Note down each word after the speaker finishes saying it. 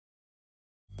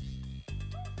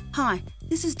Hi,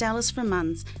 this is Dallas from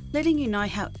Munns, letting you know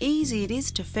how easy it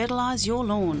is to fertilise your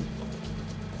lawn.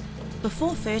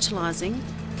 Before fertilising,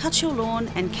 cut your lawn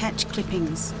and catch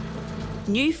clippings.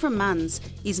 New from Munns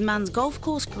is Munns Golf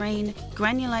Course Green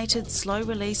Granulated Slow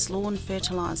Release Lawn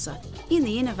Fertiliser in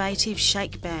the innovative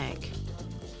shake bag.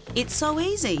 It's so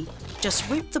easy, just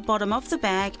rip the bottom of the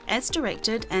bag as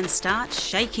directed and start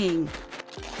shaking.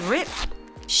 Rip,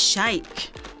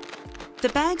 shake. The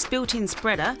bag's built-in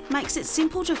spreader makes it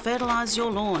simple to fertilise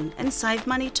your lawn and save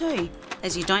money too,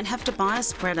 as you don't have to buy a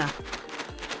spreader.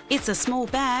 It's a small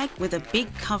bag with a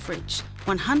big coverage,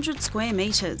 100 square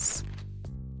metres.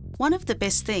 One of the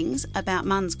best things about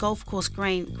Munns Golf Course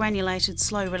Green Granulated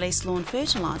Slow Release Lawn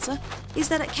Fertiliser is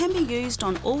that it can be used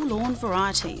on all lawn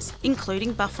varieties,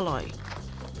 including buffalo.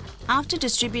 After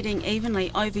distributing evenly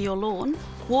over your lawn,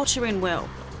 water in well.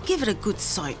 Give it a good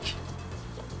soak.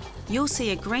 You'll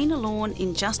see a greener lawn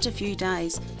in just a few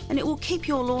days, and it will keep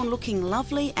your lawn looking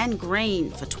lovely and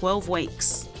green for 12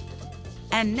 weeks.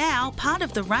 And now, part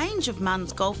of the range of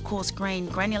Munns Golf Course Green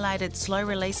Granulated Slow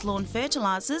Release Lawn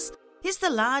Fertilisers is the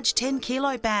large 10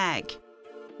 kilo bag.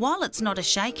 While it's not a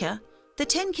shaker, the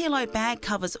 10 kilo bag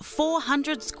covers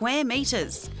 400 square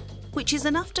metres, which is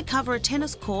enough to cover a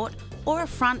tennis court or a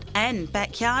front and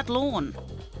backyard lawn.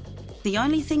 The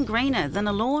only thing greener than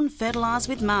a lawn fertilised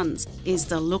with Munns is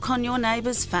the look on your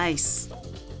neighbour's face.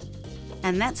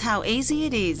 And that's how easy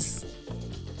it is.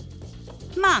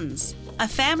 Munns, a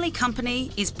family company,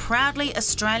 is proudly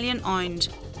Australian owned.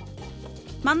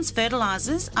 Munns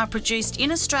fertilisers are produced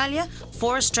in Australia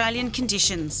for Australian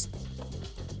conditions.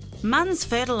 Munns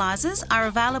fertilisers are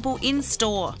available in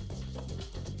store.